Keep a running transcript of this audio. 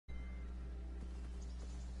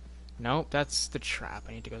Nope, that's the trap.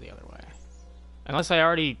 I need to go the other way. Unless I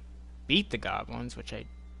already beat the goblins, which I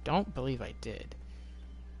don't believe I did.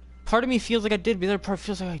 Part of me feels like I did, but the other part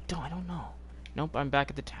feels like I don't. I don't know. Nope, I'm back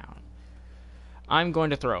at the town. I'm going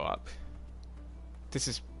to throw up. This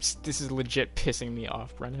is legit pissing me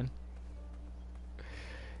off, Brennan.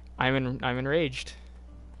 I'm enraged.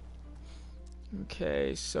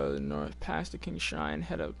 Okay, so the north past the King's Shrine,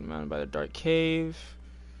 head up the mountain by the dark cave.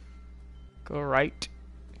 Go right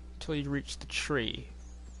till you reach the tree.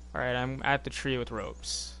 Alright, I'm at the tree with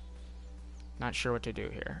ropes. Not sure what to do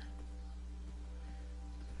here.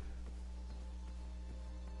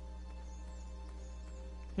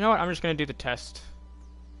 You know what? I'm just gonna do the test.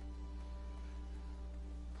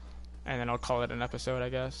 And then I'll call it an episode, I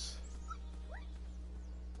guess.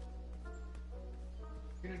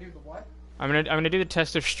 You're gonna do the what? I'm gonna do the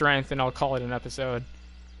test of strength, and I'll call it an episode.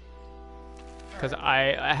 Because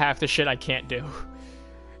I half the shit I can't do.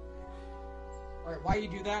 Alright, while you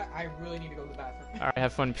do that, I really need to go to the bathroom. Alright,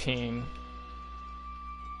 have fun peeing.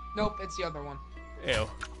 Nope, it's the other one. Ew.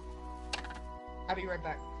 I'll be right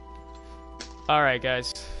back. Alright,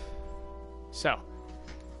 guys. So.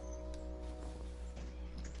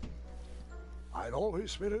 I'd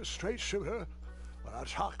always been a straight shooter, but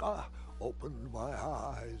Ataka opened my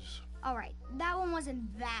eyes. Alright, that one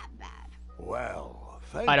wasn't that bad. Well,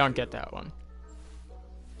 thank I don't you. get that one.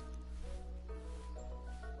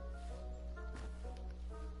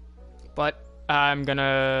 But I'm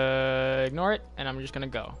gonna ignore it, and I'm just gonna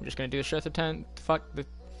go. I'm just gonna do the strength of 10. Fuck the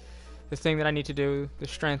thing that I need to do, the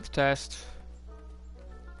strength test.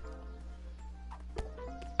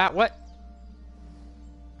 Ah, what?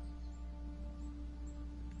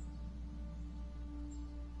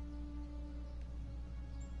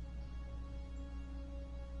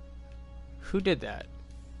 Who did that?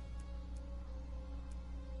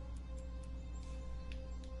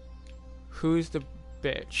 Who's the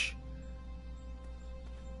bitch?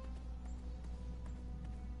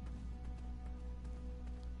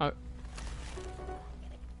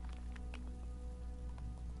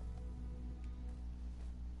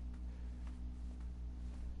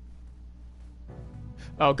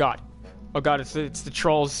 Oh god. Oh god, it's the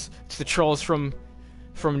trolls. It's the trolls from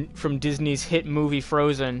Disney's hit movie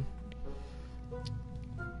Frozen.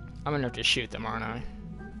 I'm gonna have to shoot them, aren't I?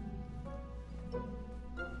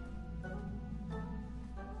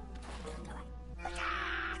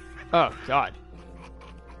 Oh god.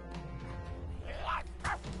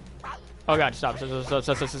 Oh god, stop.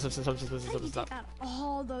 Stop. Take out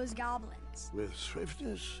all those goblins. With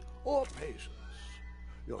swiftness or patience,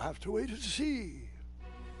 you'll have to wait and see.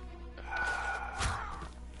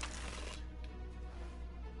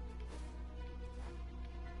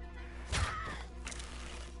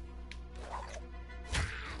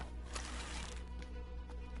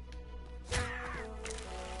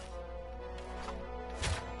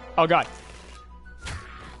 Oh god.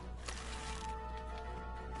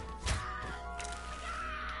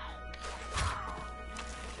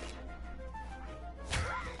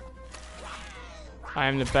 I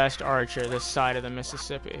am the best archer this side of the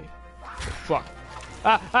Mississippi. Fuck.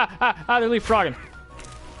 They're leapfrogging.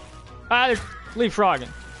 They're leapfrogging.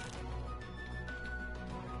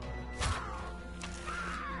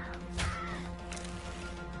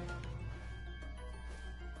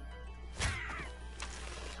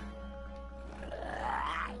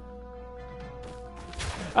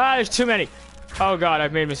 There's too many. Oh god,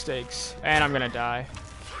 I've made mistakes. And I'm gonna die.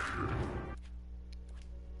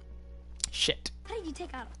 Shit. How did you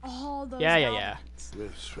take out all those Yeah. goblins?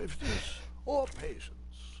 With swiftness or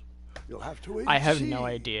patience, you'll have to wait I and have see. no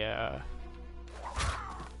idea.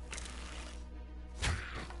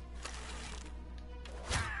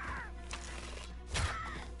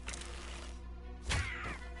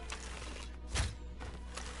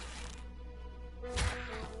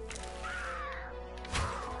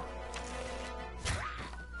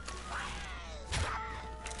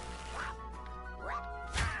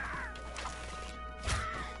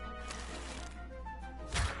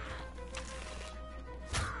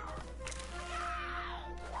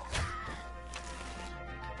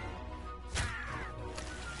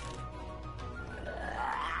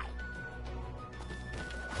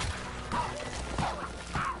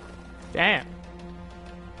 Damn.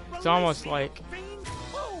 It's almost like...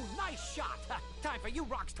 Oh, nice shot. Time for you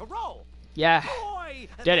rocks to roll. Yeah. Boy,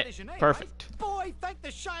 Did that it. is your name, Perfect. right? Boy, thank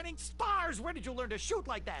the shining stars. Where did you learn to shoot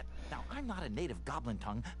like that? Now, I'm not a native goblin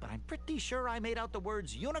tongue, but I'm pretty sure I made out the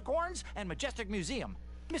words unicorns and majestic museum.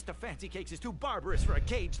 Mr. Fancy Cakes is too barbarous for a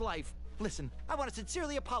caged life. Listen, I want to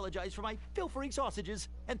sincerely apologize for my pilfering sausages,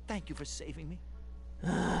 and thank you for saving me.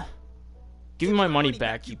 Give me my money Money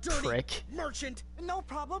back, you dirty prick. merchant. No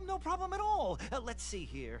problem at all. Let's see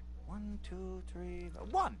here. 1, 2, 3,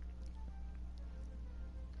 1.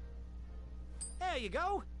 There you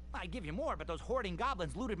go. I'd give you more, but those hoarding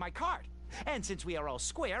goblins looted my cart. And since we are all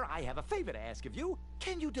square, I have a favor to ask of you.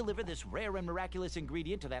 Can you deliver this rare and miraculous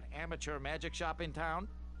ingredient to that amateur magic shop in town?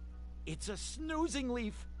 It's a snoozing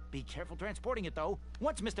leaf. Be careful transporting it, though.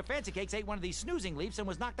 Once Mr. Fancy Cakes ate one of these snoozing leaves and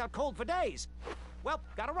was knocked out cold for days. Well,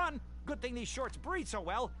 gotta run. Good thing these shorts breathe so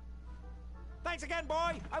well. Thanks again,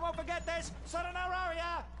 boy. I won't forget this.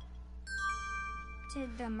 Sayonara.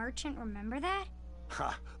 Did the merchant remember that?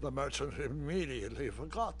 Ha! The merchant immediately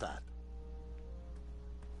forgot that.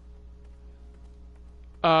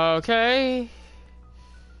 Okay.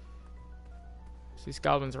 So these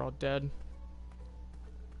goblins are all dead.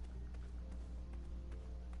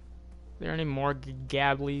 Are there any more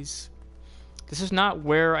gablies? This is not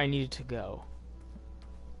where I needed to go,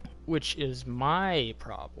 which is my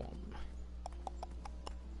problem.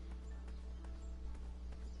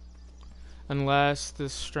 Unless the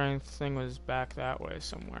strength thing was back that way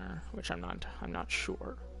somewhere, which I'm not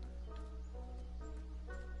sure.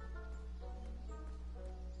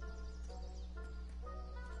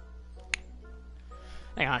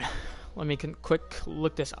 Hang on. Let me quick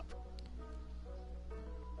look this up.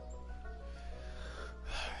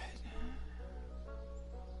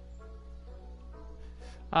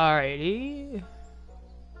 Alrighty.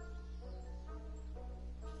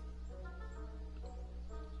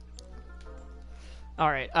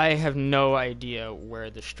 Alright, I have no idea where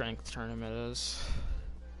the strength tournament is.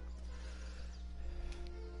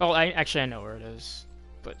 Oh, I know where it is,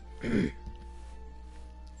 but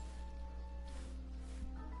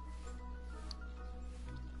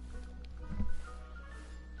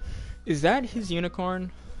is that his unicorn?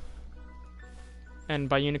 And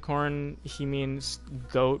by unicorn, he means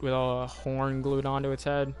goat with a horn glued onto its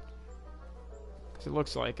head? Because it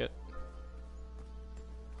looks like it.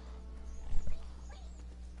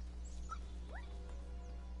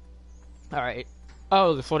 Alright.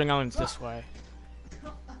 Oh, the floating island's this way.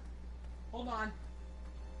 Hold on.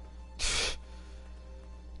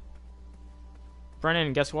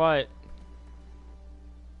 Brennan, guess what?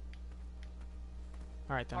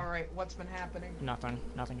 Alright then. Alright, what's been happening? Nothing.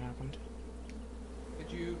 Nothing happened. Did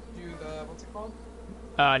you do the, what's it called?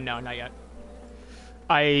 No, not yet.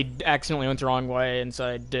 I accidentally went the wrong way, and so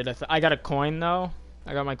I did I got a coin, though.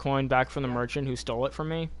 I got my coin back from the merchant who stole it from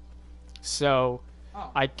me. So... Oh.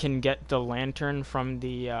 I can get the lantern from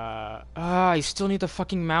the, I still need the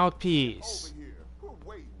fucking mouthpiece.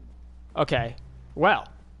 Okay. Well.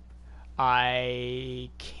 I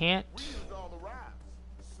can't...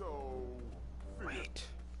 Wait.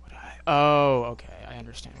 Oh, okay. I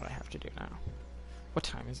understand what I have to do now. What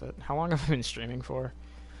time is it? How long have I been streaming for?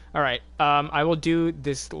 Alright. I will do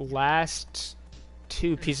this last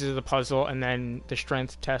 2 pieces of the puzzle, and then the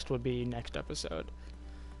strength test would be next episode.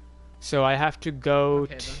 So I have to go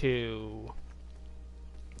to...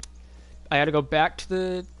 I had to go back to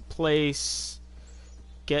the place,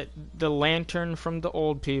 get the lantern from the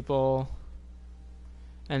old people,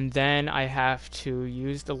 and then I have to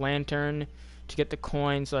use the lantern to get the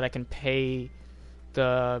coin so that I can pay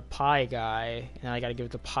the pie guy, and then I gotta give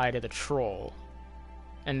the pie to the troll.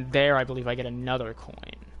 And there I believe I get another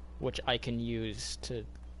coin, which I can use to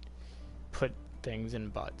put things in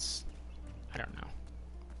butts. I don't know.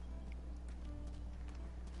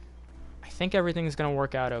 I think everything's gonna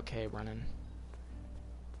work out okay, Brennan.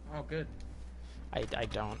 Oh, good. I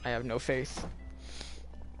don't. I have no faith.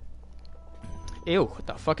 Ew, what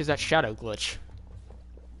the fuck is that shadow glitch?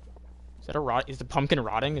 Is that a rot? Is the pumpkin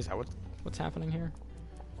rotting? Is that what's happening here?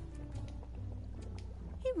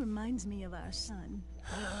 He reminds me of our son.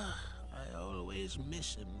 I always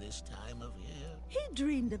miss him this time of year. He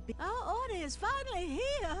dreamed of our order is finally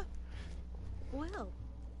here. Well,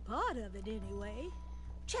 part of it anyway.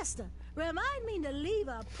 Chester, remind me to leave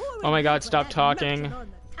a poor. Oh my God! Stop talking. On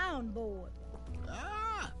the town board.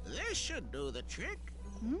 Ah, this should do the trick.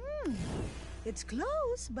 It's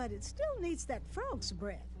close, but it still needs that frog's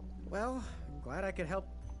breath. Well, I'm glad I could help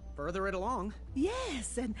further it along.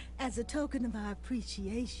 Yes, and as a token of our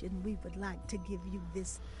appreciation, we would like to give you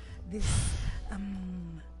this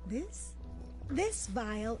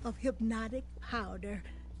vial of hypnotic powder.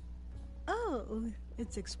 Oh,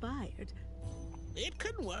 it's expired. It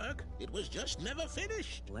could work. It was just never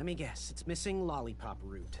finished. Let me guess, it's missing lollipop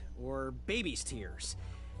root or baby's tears.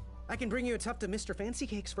 I can bring you a tuft of Mr. Fancy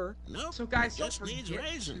Cake's fur. Nope. So guys, it just don't needs forget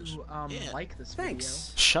raisins. to like this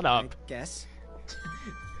Thanks. Shut up. I guess.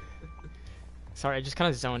 Sorry, I just kind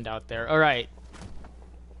of zoned out there. All right.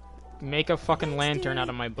 make a fucking lantern out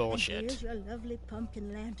of my And bullshit. here's your lovely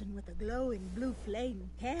pumpkin lantern with a glowing blue flame.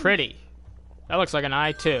 Pretty. That looks like an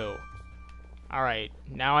eye too. Alright,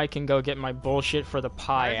 now I can go get my bullshit for the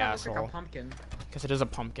pie, Why does that look asshole. like a pumpkin? Because it is a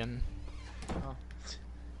pumpkin. Oh.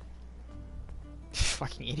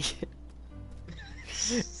 Fucking idiot.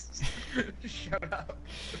 Shut up.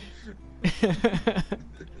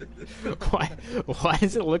 Why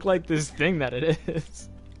does it look like this thing that it is?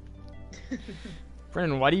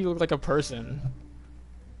 Brennan, why do you look like a person?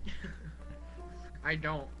 I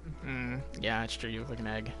don't. Yeah, it's true, you look like an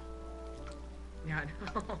egg. Yeah, I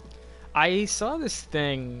know. I saw this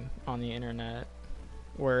thing on the internet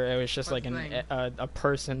where it was just What like thing? a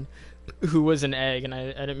person who was an egg, and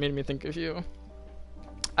it made me think of you.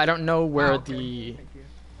 I don't know where Oh, okay. the... Thank you.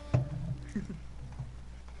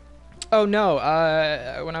 Oh no,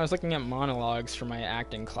 when I was looking at monologues for my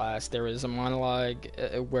acting class, there was a monologue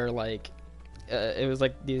where like, it was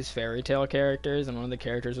like these fairy tale characters, and one of the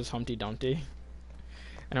characters was Humpty Dumpty.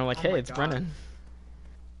 And I'm like, Oh hey, my it's God. Brennan.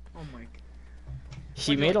 Oh my.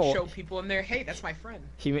 He When you, made like, a... show people in there. Hey, that's my friend.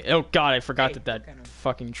 Oh god, I forgot Hey, that kind of-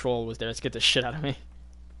 fucking troll was there. Let's get the shit out of me.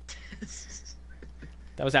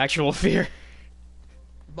 That was actual fear.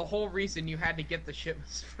 The whole reason you had to get the shit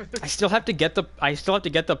was for I still have to get the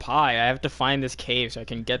pie. I have to find this cave so I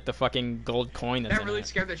can get the fucking gold coin that's that in really it.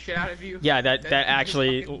 scared the shit out of you. Yeah, that you just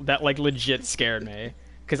actually fucking- that like legit scared me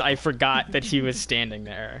because I forgot that he was standing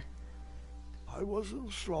there. I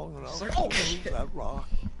wasn't strong enough like, to oh, move shit. that rock.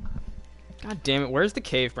 God damn it! Where's the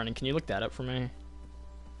cave, Brennan? Can you look that up for me?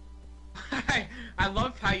 I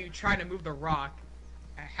love how you try to move the rock,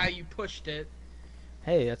 how you pushed it.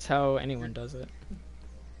 Hey, that's how anyone does it.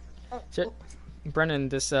 Oh, So, Brennan,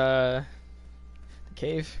 this the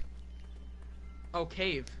cave, oh,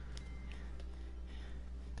 cave.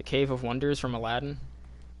 the Cave of Wonders from Aladdin.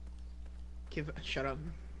 Shut up.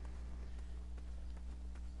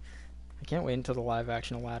 I can't wait until the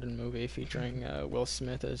live-action Aladdin movie featuring Will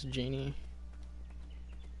Smith as Genie.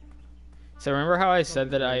 So remember how I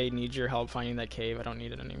said that I need your help finding that cave? I don't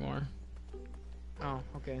need it anymore. Oh,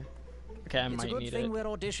 okay. Okay, I It's a might good need thing it. we're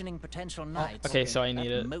auditioning potential knights. okay, so I That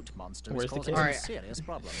need it. moat monster Where's is the causing cave? some Alright. serious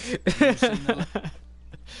problems.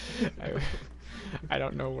 I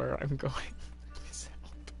don't know where I'm going. Please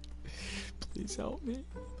help. Please help me.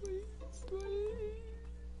 Please.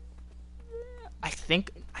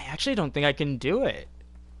 I actually don't think I can do it.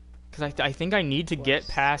 Because I think I need to get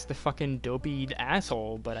past the fucking dopey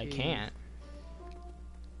asshole, but I can't.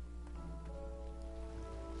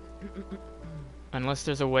 Unless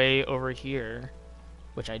there's a way over here,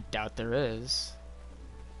 which I doubt there is.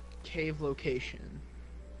 Cave location.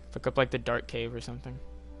 Look up like the dark cave or something.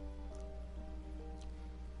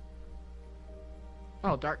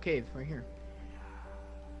 Oh, dark cave right here.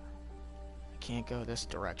 I can't go this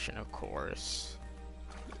direction, of course.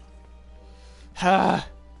 I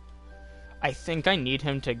think I need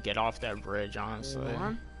him to get off that bridge, honestly. Hold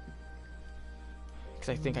on. Because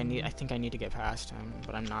I think I need to get past him,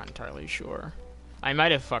 but I'm not entirely sure. I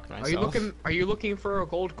might have fucked myself. Are you looking for a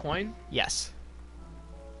gold coin? Yes.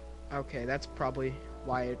 Okay, that's probably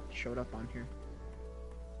why it showed up on here.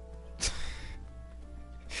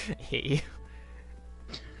 Hey.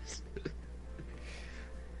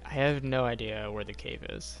 I have no idea where the cave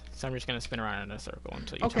is, so I'm just gonna spin around in a circle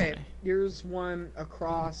until you tell Okay, me. here's one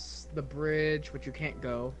across the bridge, which you can't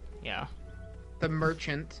go. Yeah. The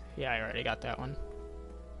merchant Yeah, I already got that one.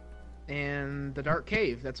 and the dark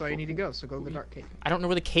cave. That's why you need to go. So go to the dark cave. I don't know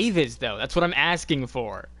where the cave is, though. That's what I'm asking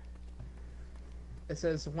for. It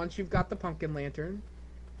says once you've got the pumpkin lantern,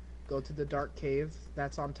 go to the dark cave.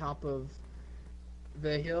 That's on top of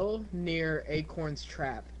the hill near Acorn's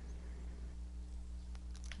Trap.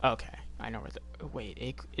 Okay, I know where the...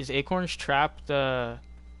 Wait, is Acorn's Trap the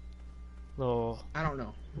little I don't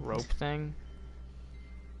know. rope thing?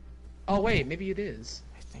 Oh wait, maybe it is.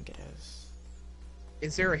 I think it is.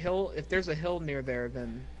 Is there a hill? If there's a hill near there,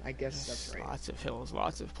 then I guess that's right. Lots of hills,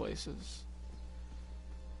 lots of places.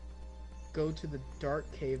 Go to the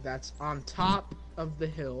dark cave that's on top of the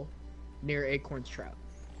hill near Acorn's Trap.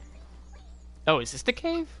 Oh, is this the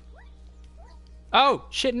cave? Oh,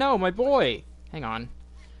 shit, no, my boy! Hang on.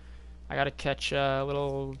 I gotta catch a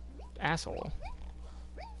little asshole.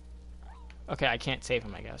 Okay, I can't save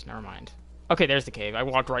him, I guess. Never mind. Okay, there's the cave. I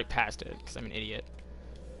walked right past it, because I'm an idiot.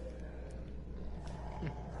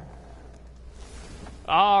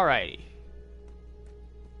 Alrighty.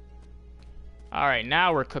 Alright,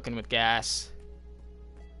 now we're cooking with gas.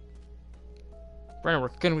 Brennan, we're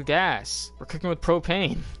cooking with gas. We're cooking with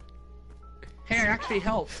propane. Hey, I actually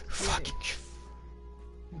helped. Fucking...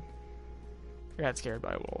 I got scared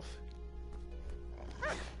by a wolf.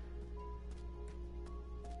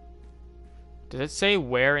 Does it say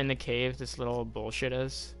where in the cave this little bullshit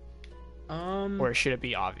is? Or should it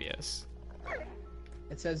be obvious?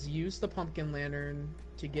 It says use the pumpkin lantern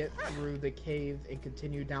to get through the cave and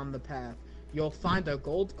continue down the path. You'll find a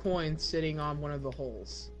gold coin sitting on one of the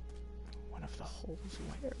holes. One of the holes?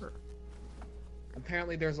 Where?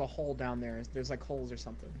 Apparently there's a hole down there. There's like holes or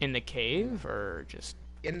something. In the cave, or just...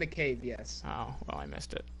 In the cave, yes. Oh, well, I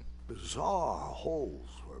missed it. Bizarre holes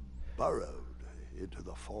were burrowed into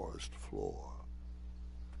the forest floor.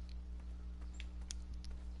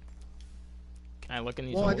 Can I look in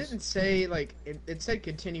these Well, holes? it didn't say, like, it said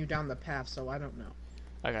continue down the path, so I don't know.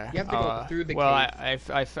 Okay. You have to go through the well,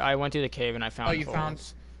 cave. I went through the cave and I found Oh, you holes.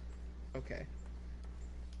 found... Okay.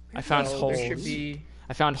 I found So holes. There should be...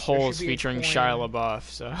 I found holes should be a featuring coin. Shia LaBeouf,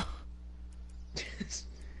 so...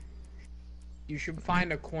 You should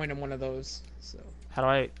find a coin in one of those, so... How do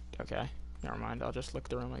I... Okay. Never mind. I'll just look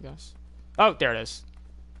through them, I guess. Oh, there it is.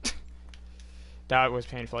 That was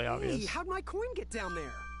painfully Hey, obvious. how'd my coin get down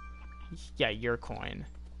there? Yeah, your coin.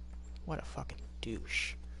 What a fucking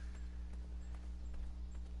douche.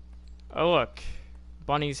 Oh, look.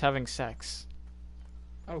 Bunny's having sex.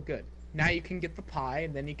 Oh, good. Now you can get the pie,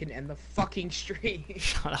 and then you can end the fucking stream.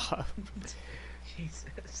 Shut up.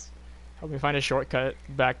 Jesus. Help me find a shortcut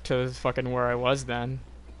back to fucking where I was then.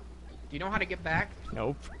 Do you know how to get back?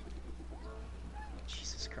 Nope.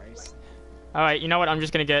 Jesus Christ. Alright, you know what? I'm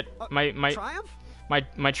just gonna get my Triumph?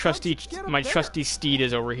 my trusty Let's get him my there. trusty steed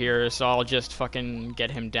is over here, so I'll just fucking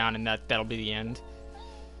get him down, and that'll be the end.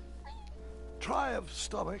 Triumph's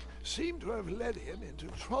stomach seemed to have led him into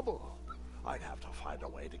trouble. I'd have to find a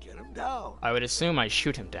way to get him down. I would assume I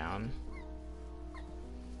shoot him down.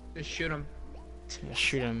 Just shoot him. Yeah,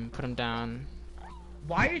 shoot him, put him down.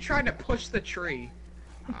 Why are you trying to push the tree?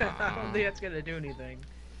 I don't think that's gonna do anything.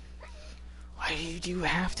 Why do you do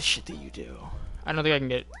half the shit that you do? I don't think I can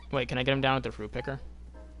get... Wait, can I get him down with the fruit picker?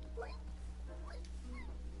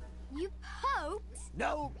 You poked?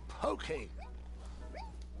 No poking.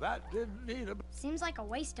 That didn't need a... Seems like a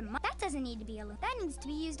waste of money. That doesn't need to be a loop. That needs to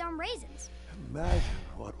be used on raisins. Imagine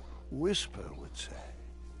what Whisper would say.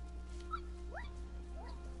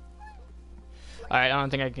 Alright, I don't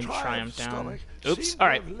think I can Triumph's try him down. stomach Oops. seemed to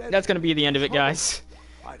Alright, have led that's gonna him be the end of it, into trouble. guys.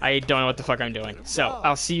 I don't know what the fuck I'm doing. So,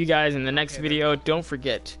 I'll see you guys in the next video. Don't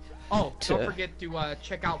forget... Oh, don't forget to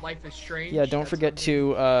check out Life is Strange. Yeah, don't That's forget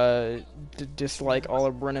gonna to dislike all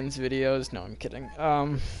of Brennan's videos. No, I'm kidding.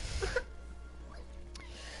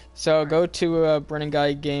 So go to Brennan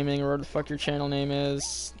Guy Gaming, or whatever the fuck your channel name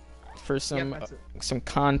is, for some that's it. some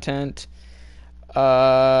content.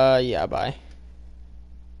 Yeah, bye.